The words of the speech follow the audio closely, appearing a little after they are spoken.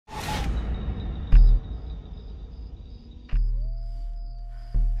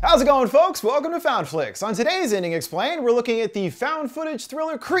How's it going, folks? Welcome to FoundFlix. On today's Ending Explained, we're looking at the found footage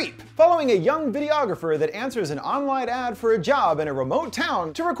thriller Creep, following a young videographer that answers an online ad for a job in a remote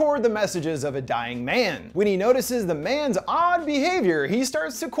town to record the messages of a dying man. When he notices the man's odd behavior, he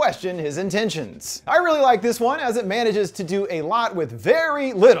starts to question his intentions. I really like this one as it manages to do a lot with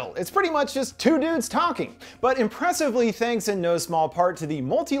very little. It's pretty much just two dudes talking, but impressively thanks in no small part to the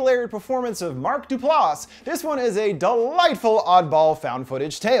multi-layered performance of Mark Duplass, this one is a delightful oddball found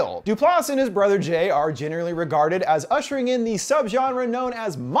footage tale. Duplass and his brother Jay are generally regarded as ushering in the subgenre known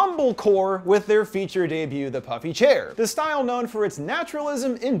as mumblecore with their feature debut The Puffy Chair, the style known for its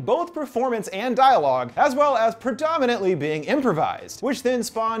naturalism in both performance and dialogue, as well as predominantly being improvised, which then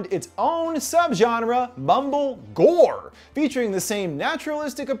spawned its own subgenre, mumble gore, featuring the same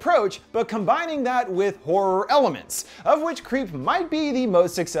naturalistic approach but combining that with horror elements, of which Creep might be the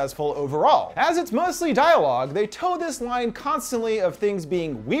most successful overall. As it's mostly dialogue, they toe this line constantly of things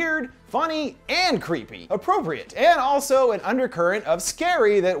being weird, funny, and creepy, appropriate, and also an undercurrent of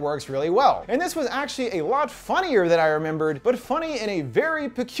scary that works really well. And this was actually a lot funnier than I remembered, but funny in a very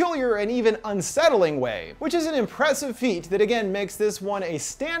peculiar and even unsettling way, which is an impressive feat that again makes this one a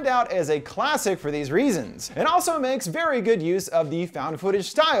standout as a classic for these reasons, and also makes very good use of the found footage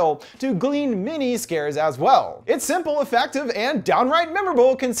style to glean mini scares as well. It's simple, effective, and downright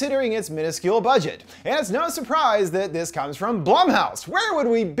memorable considering its minuscule budget, and it's no surprise that this comes from Blumhouse. Where would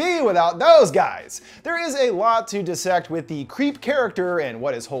we be without those guys? There is a lot to dissect with the Creep character and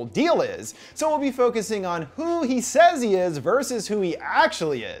what his whole deal is, so we'll be focusing on who he says he is versus who he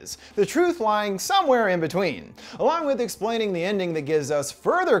actually is, the truth lying somewhere in between, along with explaining the ending that gives us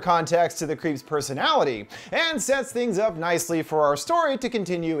further context to the Creep's personality and sets things up nicely for our story to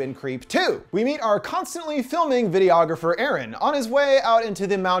continue in Creep 2. We meet our constantly filming videographer Aaron on his way out into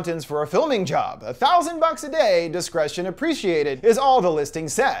the mountains for a filming job. $1,000 a day, discretion appreciated, is all the listing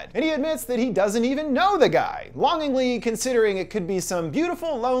said, and he admits that he doesn't even know the guy, longingly considering it could be some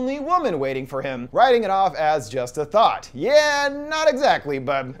beautiful, lonely woman waiting for him, writing it off as just a thought. Yeah, not exactly,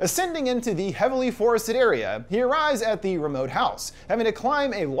 but ascending into the heavily forested area, he arrives at the remote house, having to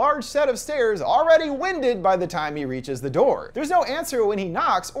climb a large set of stairs already winded by the time he reaches the door. There's no answer when he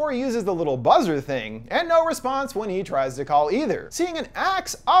knocks or uses the little buzzer thing, and no response when he tries to call either. Seeing an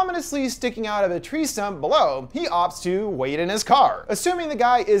axe ominously sticking out of a tree stump below, he opts to wait in his car, assuming the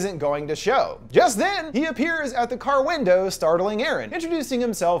guy isn't going to show. Just then, he appears at the car window, startling Aaron, introducing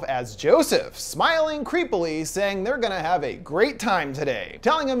himself as Joseph, smiling creepily, saying they're gonna have a great time today,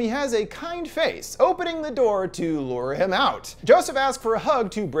 telling him he has a kind face, opening the door to lure him out. Joseph asks for a hug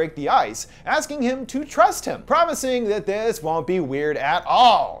to break the ice, asking him to trust him, promising that this won't be weird at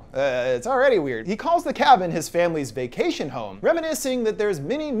all. It's already weird. He calls the cabin his family's vacation home, reminiscing that there's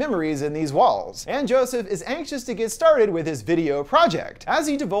many memories in these walls, and Joseph is anxious to get started with his video project. As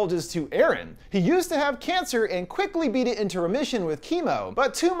he divulges to Aaron, he used to have cancer and quickly beat it into remission with chemo,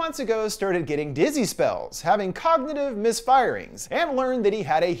 but 2 months ago started getting dizzy spells, having cognitive misfirings, and learned that he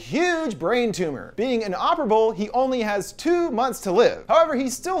had a huge brain tumor. Being inoperable, he only has 2 months to live. However,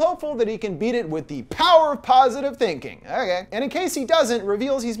 he's still hopeful that he can beat it with the power of positive thinking. Okay. And in case he doesn't,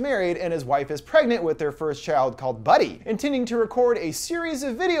 reveals he's married and his wife is pregnant with their first child called Buddy, intending to record a series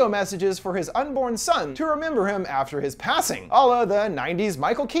of video messages for his unborn son to remember him after his passing, a la the 90s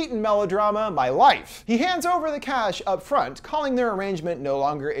Michael Keaton melodrama My Life. He hands over the cash up front, calling their arrangement no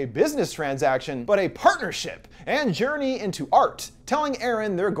longer a business transaction, but a partnership and journey into art, telling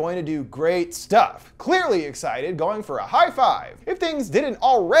Aaron they're going to do great stuff. Clearly excited, going for a high five. If things didn't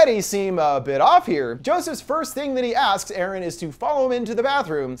already seem a bit off here, Joseph's first thing that he asks Aaron is to follow him into the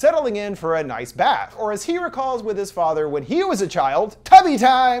bathroom, settling in for a nice bath, or as he recalls with his father when he was a child, tubby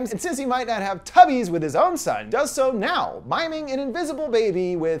times, and since he might not have tubbies with his own son, does so now, miming an invisible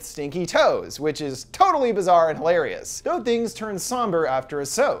baby with stinky toes, which is totally bizarre and hilarious, though things turn somber after a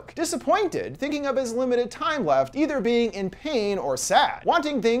soak. Disappointed, thinking of his limited time left, either being in pain or sad,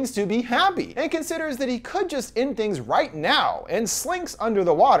 wanting things to be happy, and considers that he could just end things right now, and slinks under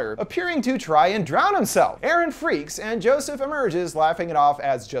the water, appearing to try and drown himself. Aaron freaks, and Joseph emerges, laughing it off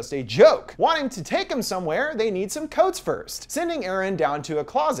as just a joke. Wanting to take him somewhere, they need some coats first, sending Aaron down to a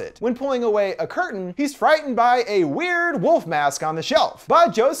closet. When pulling away a curtain, he's frightened by a weird wolf mask on the shelf,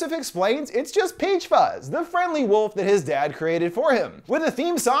 but Joseph explains it's just Peach Fuzz, the friendly wolf that his dad created for him, with a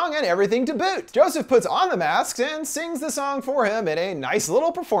theme song and everything to boot. Joseph puts on the masks and sings the song for him in a nice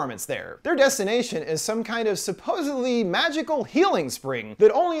little performance there. Their destination is some kind of supposedly magical healing spring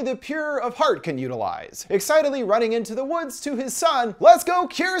that only the pure of heart can utilize. Excitedly running into the woods to his son, "Let's go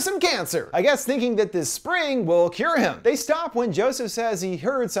cure some cancer," I guess thinking that this spring will cure him. They stop when Joseph says he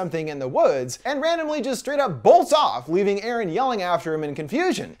heard something in the woods and randomly just straight up bolts off, leaving Aaron yelling after him in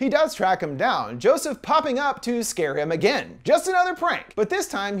confusion. He does track him down, Joseph popping up to scare him again. Just another prank, but this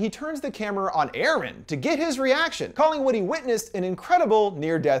time he turns the camera on Aaron to get his reaction, calling what he witnessed an incredible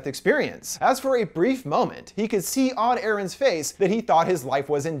near-death experience. As for a brief moment, he could see on Aaron's face that he thought his life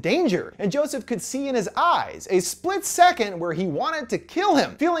was in danger, and Joseph could see in his eyes a split second where he wanted to kill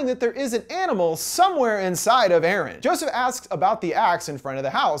him, feeling that there is an animal somewhere inside of Aaron. Joseph asks about the axe in front of the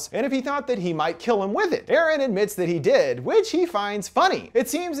house and if he thought that he might kill him with it. Aaron admits that he did, which he finds funny. It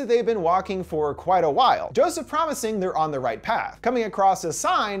seems that they've been walking for quite a while, Joseph promising they're on the right path, coming across a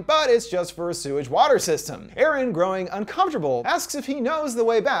sign, but it's just for a sewage water system. Aaron, growing uncomfortable, asks if he knows the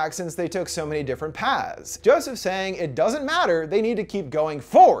way back since they took so many different paths. Joseph saying it doesn't matter, they need to keep going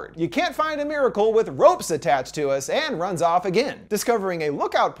forward. You can't find a miracle with ropes attached to us, and runs off again. Discovering a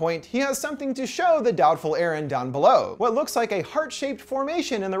lookout point, he has something to show the doubtful Aaron down below. What looks like a heart-shaped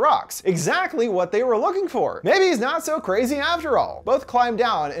formation in the rocks. Exactly what they were looking for. Maybe he's not so crazy after all. Both climb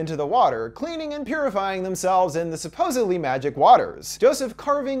down into the water, cleaning and purifying themselves in the supposedly magic waters. Joseph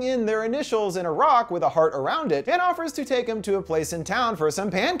carving in their initials in a rock with a heart around it and offers to take him to a place in town for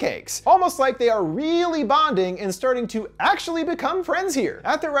some pancakes. Almost like they are really bonding and starting to actually become friends here.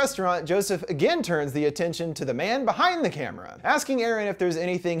 At the restaurant, Joseph again turns the attention to the man behind the camera, asking Aaron if there's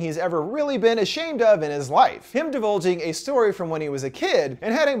anything he's ever really been ashamed of in his life. Him divulging a story from when he was a kid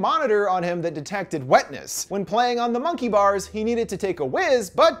and had a monitor on him that detected wetness. When playing on the monkey bars, he needed to take a whiz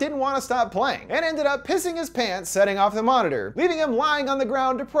but didn't want to stop playing and ended up pissing his pants setting off the monitor, leaving him lying on the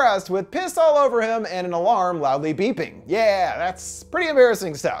ground depressed with piss all over him and an alarm loudly beeping. Yeah, that's pretty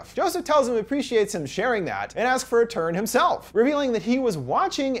embarrassing stuff. Joseph tells him appreciates him sharing that and asks for a turn himself, revealing that he was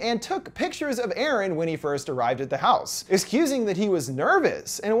watching and took pictures of Aaron when he first arrived at the house, excusing that he was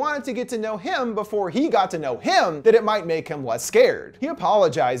nervous and wanted to get to know him before he got to know him, that it might make him less scared. He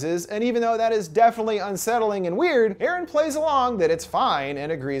apologizes, and even though that is definitely unsettling and weird, Aaron plays along that it's fine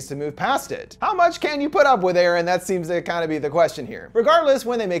and agrees to move past it. How much can you put up with Aaron? That seems to kind of be the question here. Regardless,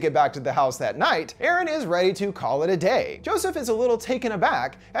 when they make it back to the house that night, Aaron is ready to call it a day. Joseph is a little taken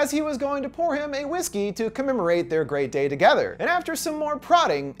aback as he was going to pour him a whiskey to commemorate their great day together, and after some more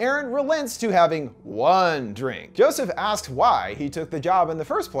prodding, Aaron relents to having one drink. Joseph asks why he took the job in the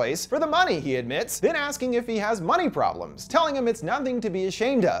first place, for the money he admits, then asking if he has money problems, telling him it's nothing to be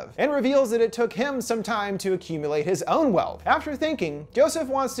ashamed of, and reveals that it took him some time to accumulate his own wealth. After thinking, Joseph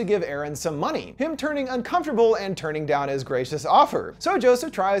wants to give Aaron some money, him turning uncomfortable and turning down his gracious offer. So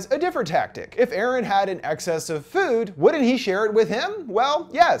Joseph tries a different tactic. If Aaron had an excess of food, wouldn't he share it with him? Well,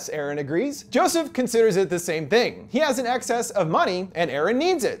 yes, Aaron agrees. Joseph considers it the same thing. He has an excess of money and Aaron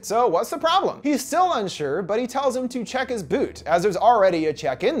needs it, so what's the problem? He's still unsure, but he tells him to check his boot, as there's already a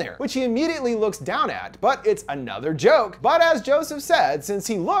check in there, which he immediately looks down at, but it's another joke. But as Joseph said, since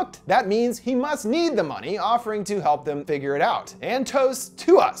he looked, that means he must need the money, offering to help them figure it out. And toast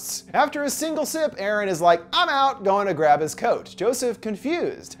to us. After a single sip, Aaron is like, "I'm out," going to grab his coat. Joseph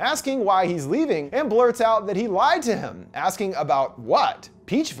confused, asking why he's leaving, and blurts out that he lied to him, asking about what?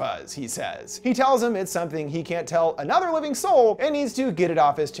 Peach fuzz, he says. He tells him it's something he can't tell another living soul and needs to get it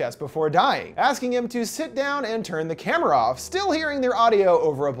off his chest before dying, asking him to sit down and turn the camera off, still hearing their audio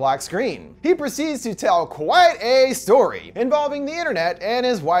over a black screen. He proceeds to tell quite a story involving the internet and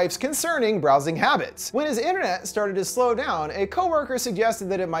his wife's concerning browsing habits. When his internet started to slow down, a coworker suggested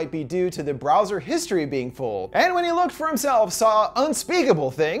that it might be due to the browser history being full, and when he looked for himself, saw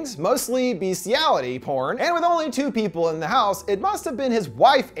unspeakable things, mostly bestiality porn, and with only 2 people in the house, it must have been his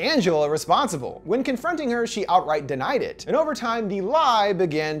wife Angela responsible. When confronting her, she outright denied it, and over time the lie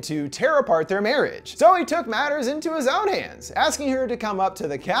began to tear apart their marriage. So he took matters into his own hands, asking her to come up to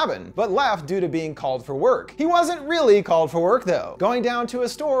the cabin, but left due to being called for work. He wasn't really called for work though, going down to a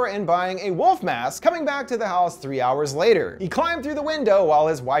store and buying a wolf mask, coming back to the house 3 hours later. He climbed through the window while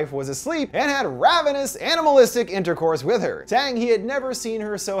his wife was asleep and had ravenous animalistic intercourse with her, saying he had never seen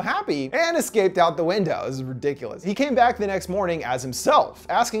her so happy, and escaped out the window. This is ridiculous. He came back the next morning as himself,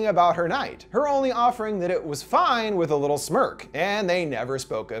 asking about her night, her only offering that it was fine with a little smirk, and they never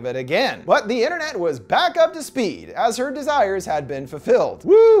spoke of it again. But the internet was back up to speed, as her desires had been fulfilled.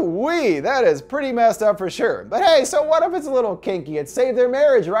 Woo-wee, that is pretty messed up for sure. But hey, so what if it's a little kinky? It saved their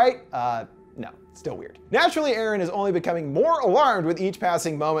marriage, right? No. Still weird. Naturally, Aaron is only becoming more alarmed with each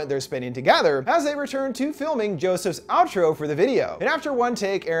passing moment they're spending together as they return to filming Joseph's outro for the video. And after one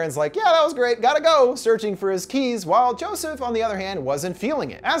take, Aaron's like, yeah, that was great, gotta go, searching for his keys, while Joseph, on the other hand, wasn't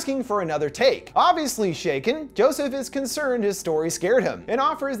feeling it, asking for another take. Obviously shaken, Joseph is concerned his story scared him and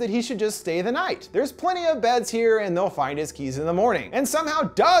offers that he should just stay the night. There's plenty of beds here and they'll find his keys in the morning, and somehow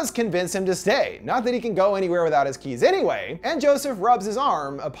does convince him to stay. Not that he can go anywhere without his keys anyway, and Joseph rubs his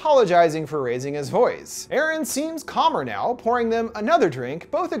arm, apologizing for raising his voice. Aaron seems calmer now, pouring them another drink,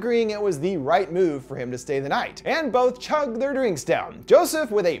 both agreeing it was the right move for him to stay the night, and both chug their drinks down,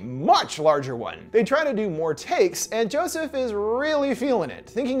 Joseph with a much larger one. They try to do more takes, and Joseph is really feeling it,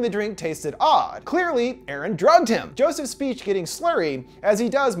 thinking the drink tasted odd. Clearly, Aaron drugged him, Joseph's speech getting slurry as he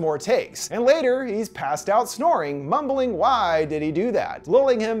does more takes, and later he's passed out snoring, mumbling why did he do that,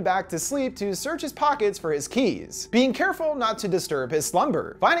 lulling him back to sleep to search his pockets for his keys, being careful not to disturb his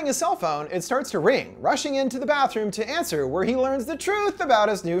slumber. Finding his cell phone, it starts to ring, rushing into the bathroom to answer, where he learns the truth about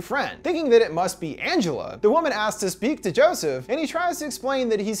his new friend. Thinking that it must be Angela, the woman asks to speak to Joseph, and he tries to explain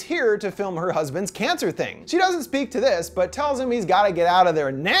that he's here to film her husband's cancer thing. She doesn't speak to this, but tells him he's gotta get out of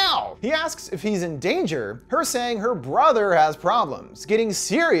there now. He asks if he's in danger, her saying her brother has problems, getting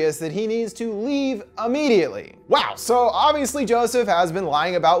serious that he needs to leave immediately. Wow, so obviously Joseph has been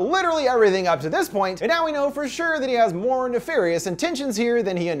lying about literally everything up to this point, and now we know for sure that he has more nefarious intentions here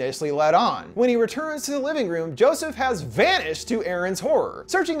than he initially let on. When he returns to the living room, Joseph has vanished to Aaron's horror,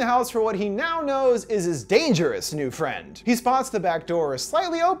 searching the house for what he now knows is his dangerous new friend. He spots the back door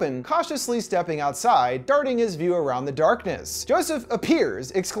slightly open, cautiously stepping outside, darting his view around the darkness. Joseph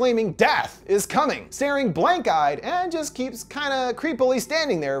appears, exclaiming, "Death is coming," staring blank-eyed, and just keeps kinda creepily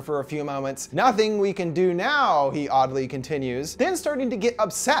standing there for a few moments. "Nothing we can do now," he oddly continues, then starting to get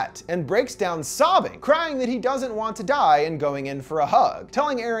upset and breaks down sobbing, crying that he doesn't want to die and going in for a hug,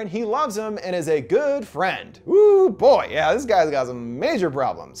 telling Aaron he loves him and is a good friend. Ooh boy, yeah, this guy's got some major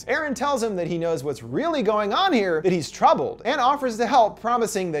problems. Aaron tells him that he knows what's really going on here, that he's troubled, and offers to help,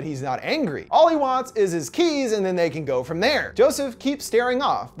 promising that he's not angry. All he wants is his keys and then they can go from there. Joseph keeps staring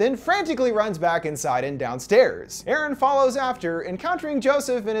off, then frantically runs back inside and downstairs. Aaron follows after, encountering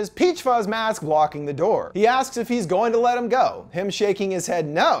Joseph in his peach fuzz mask blocking the door. He asks if he's going to let him go, him shaking his head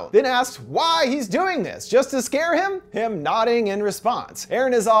no, then asks why he's doing this, just to scare him? Him nodding in response.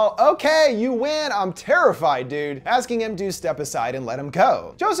 Aaron is all, okay, you win, I'm terrified, dude, asking him to step aside and let him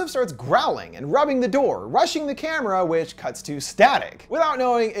go. Joseph starts growling and rubbing the door, rushing the camera, which cuts to static. Without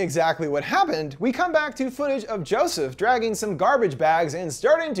knowing exactly what happened, we come back to footage of Joseph dragging some garbage bags and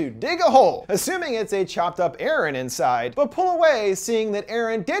starting to dig a hole, assuming it's a chopped up Aaron inside, but pull away seeing that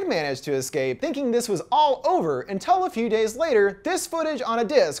Aaron did manage to escape, thinking this was all over until a few days later, this footage on a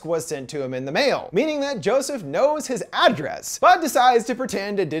disc was sent to him in the mail, meaning that Joseph knows his address, but decides to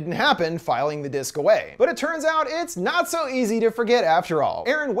pretend it didn't happen, filing the disc away. But it turns out it's not so easy to forget after all.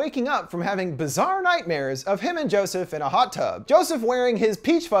 Aaron waking up from having bizarre nightmares of him and Joseph in a hot tub, Joseph wearing his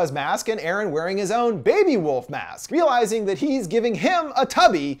peach fuzz mask and Aaron wearing his own baby wolf mask. Realizing that he's giving him a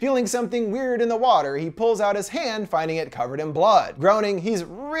tubby, feeling something weird in the water, he pulls out his hand, finding it covered in blood. Groaning, he's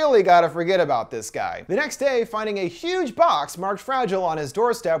really gotta forget about this guy. The next day, finding a huge box marked fragile on his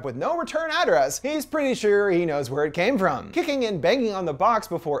doorstep with no return address, he's pretty sure he knows where it came from. Kicking and banging on the box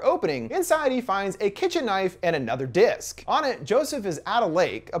before opening, inside he finds a kitchen knife and another disc. On it, Joseph is at a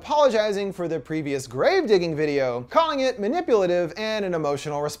lake, apologizing for the previous grave digging video, calling it manipulative and an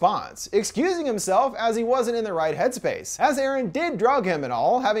emotional response, excusing himself as he wasn't in the right headspace, as Aaron did drug him and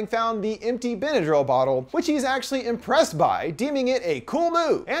all, having found the empty Benadryl bottle, which he's actually impressed by, deeming it a cool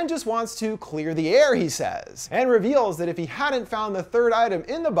move, and just wants to clear the air, he says, and reveals that if he hadn't found the third item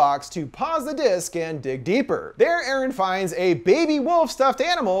in the box, to pause the disc and dig deeper. There, Aaron finds a baby wolf stuffed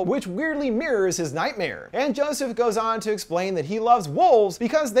animal, which weirdly mirrors his nightmare, and Joseph goes on to explain that he loves wolves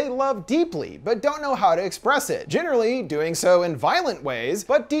because they love deeply, but don't know how to express it, generally doing so in violent ways,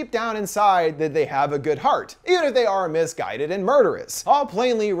 but deep down inside that they have a good heart, even if they are misguided and murderous, all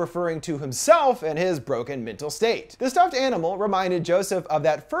plainly referring to himself and his broken mental state. The stuffed animal reminded Joseph of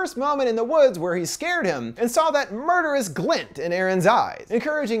that first moment in the woods where he scared him and saw that murderous glint in Aaron's eyes,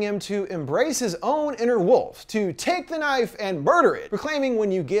 encouraging him to embrace his own inner wolf, to take the knife and murder it, proclaiming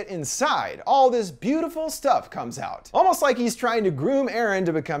when you get inside, all this beautiful stuff comes out. Almost like he's trying to groom Aaron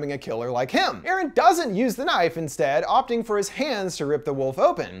to becoming a killer like him. Aaron doesn't use the knife, instead opting for his hands to rip the wolf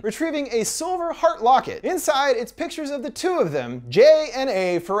open, retrieving a silver heart locket. Inside, it's pictures of the two of them, J and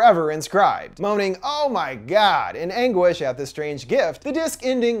A forever inscribed, moaning, oh my god, in anguish at the strange gift, the disc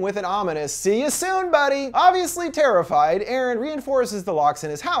ending with an ominous, see you soon, buddy. Obviously terrified, Aaron reinforces the locks in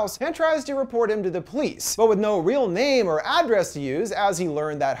his house and tries to report him to the police, but with no real name or address to use, as he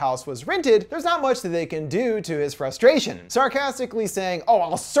learned that house house was rented, there's not much that they can do to his frustration, sarcastically saying, "Oh,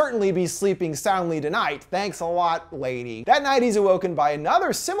 I'll certainly be sleeping soundly tonight. Thanks a lot, lady." That night he's awoken by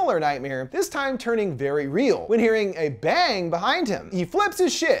another similar nightmare, this time turning very real, when hearing a bang behind him. He flips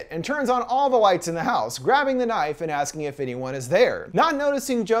his shit and turns on all the lights in the house, grabbing the knife and asking if anyone is there. Not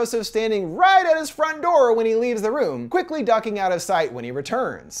noticing Joseph standing right at his front door when he leaves the room, quickly ducking out of sight when he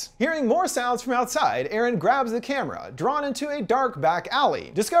returns. Hearing more sounds from outside, Aaron grabs the camera, drawn into a dark back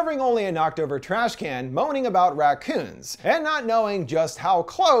alley, discovering only a knocked over trash can moaning about raccoons, and not knowing just how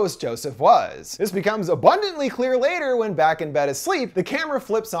close Joseph was. This becomes abundantly clear later when back in bed asleep, the camera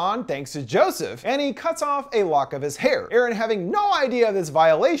flips on thanks to Joseph, and he cuts off a lock of his hair. Aaron having no idea of this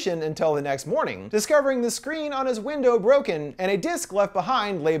violation until the next morning, discovering the screen on his window broken and a disc left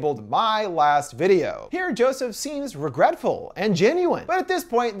behind labeled "My Last Video." Here Joseph seems regretful and genuine, but at this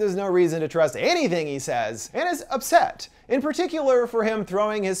point there's no reason to trust anything he says, and is upset. In particular for him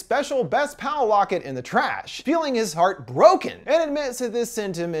throwing his special best pal locket in the trash, feeling his heart broken, and admits that this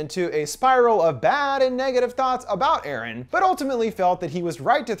sent him into a spiral of bad and negative thoughts about Aaron, but ultimately felt that he was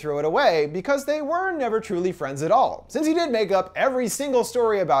right to throw it away because they were never truly friends at all, since he did make up every single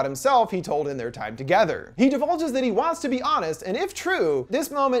story about himself he told in their time together. He divulges that he wants to be honest, and if true,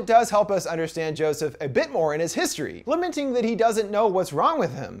 this moment does help us understand Joseph a bit more in his history, lamenting that he doesn't know what's wrong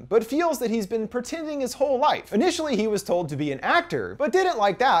with him, but feels that he's been pretending his whole life. Initially he was told to be an actor, but didn't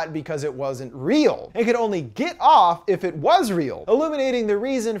like that because it wasn't real, and could only get off if it was real, illuminating the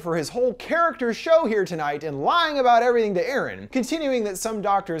reason for his whole character show here tonight and lying about everything to Aaron, continuing that some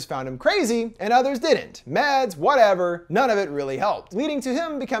doctors found him crazy and others didn't. Meds, whatever, none of it really helped, leading to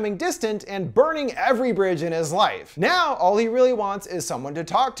him becoming distant and burning every bridge in his life. Now all he really wants is someone to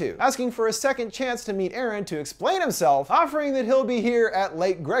talk to, asking for a second chance to meet Aaron to explain himself, offering that he'll be here at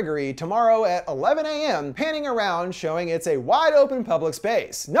Lake Gregory tomorrow at 11 a.m., panning around showing it's a wide open public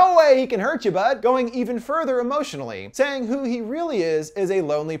space. No way he can hurt you, bud. Going even further emotionally, saying who he really is a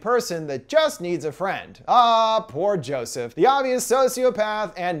lonely person that just needs a friend. Ah, poor Joseph. The obvious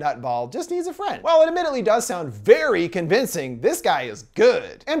sociopath and nutball just needs a friend. While it admittedly does sound very convincing, this guy is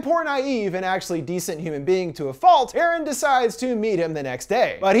good. And poor naive and actually decent human being to a fault, Aaron decides to meet him the next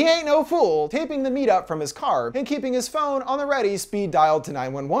day. But he ain't no fool, taping the meetup from his car and keeping his phone on the ready speed dialed to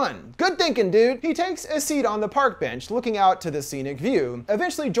 911. Good thinking, dude. He takes a seat on the park bench looking out to the scenic view,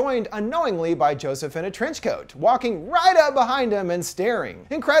 eventually joined unknowingly by Joseph in a trench coat, walking right up behind him and staring,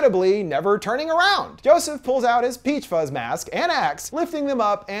 incredibly never turning around. Joseph pulls out his peach fuzz mask and axe, lifting them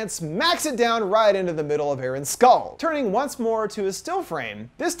up and smacks it down right into the middle of Aaron's skull, turning once more to a still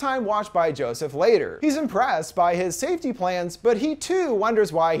frame, this time watched by Joseph later. He's impressed by his safety plans, but he too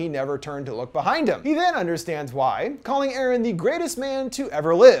wonders why he never turned to look behind him. He then understands why, calling Aaron the greatest man to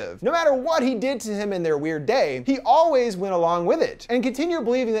ever live. No matter what he did to him in their weird day, he always went along with it, and continued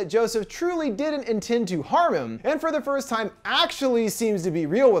believing that Joseph truly didn't intend to harm him, and for the first time actually seems to be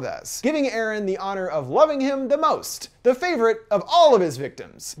real with us, giving Aaron the honor of loving him the most, the favorite of all of his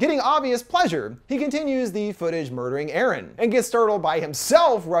victims. Getting obvious pleasure, he continues the footage murdering Aaron, and gets startled by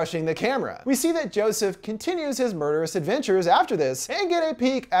himself rushing the camera. We see that Joseph continues his murderous adventures after this, and get a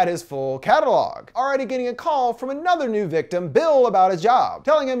peek at his full catalog, already getting a call from another new victim, Bill, about his job,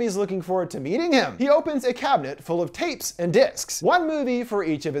 telling him he's looking forward to meeting him. He opens a cabinet full of tapes and discs, one movie for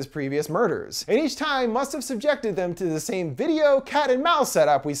each of his previous murders, and each time must have subjected them to the same video cat and mouse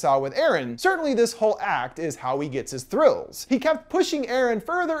setup we saw with Aaron. Certainly this whole act is how he gets his thrills. He kept pushing Aaron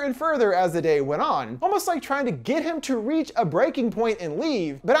further and further as the day went on, almost like trying to get him to reach a breaking point and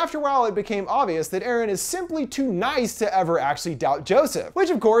leave, but after a while it became obvious that Aaron is simply too nice to ever actually doubt Joseph, which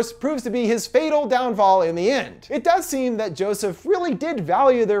of course proves to be his fatal downfall in the end. It does seem that Joseph really did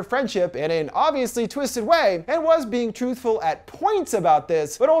value their friendship in an obviously twisted way, and was being truthful at points about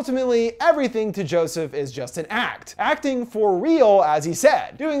this, but ultimately everything to Joseph is just an act. Acting for real, as he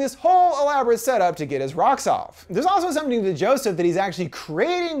said, doing this whole elaborate setup to get his rocks off. There's also something to Joseph that he's actually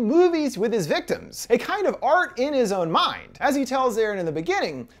creating movies with his victims, a kind of art in his own mind. As he tells Aaron in the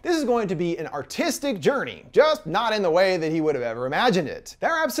beginning, this is going to be an artistic journey, just not in the way that he would have ever imagined it.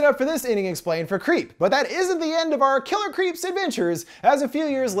 That wraps it up for this Ending Explained for Creep, but that isn't the end of our Killer Creeps adventures, as a few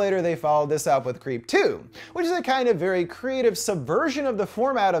years later they followed this up with Creep 2, which is a kind of very creative subversion of the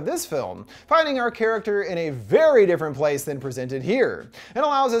format of this film, finding our character in a very different place than presented here, and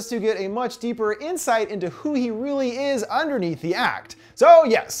allows us to get a much deeper insight into who he really is underneath the act. So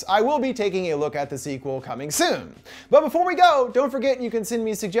yes, I will be taking a look at the sequel coming soon. But before we go, don't forget you can send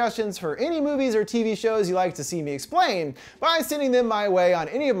me suggestions for any movies or TV shows you'd like to see me explain by sending them my way on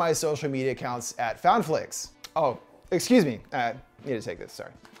any of my social media accounts at FoundFlix. Oh, excuse me, need to take this,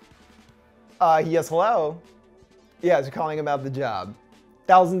 sorry. Yes, hello? Yes, you're calling about the job.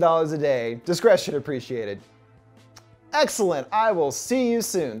 $1,000 a day. Discretion appreciated. Excellent. I will see you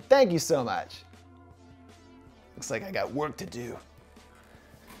soon. Thank you so much. Looks like I got work to do.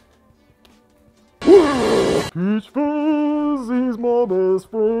 Peach Fuzz, he's my best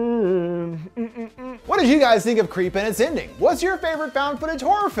friend. What did you guys think of Creep and its ending? What's your favorite found footage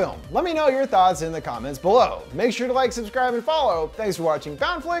horror film? Let me know your thoughts in the comments below. Make sure to like, subscribe, and follow. Thanks for watching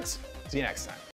FoundFlix. See you next time.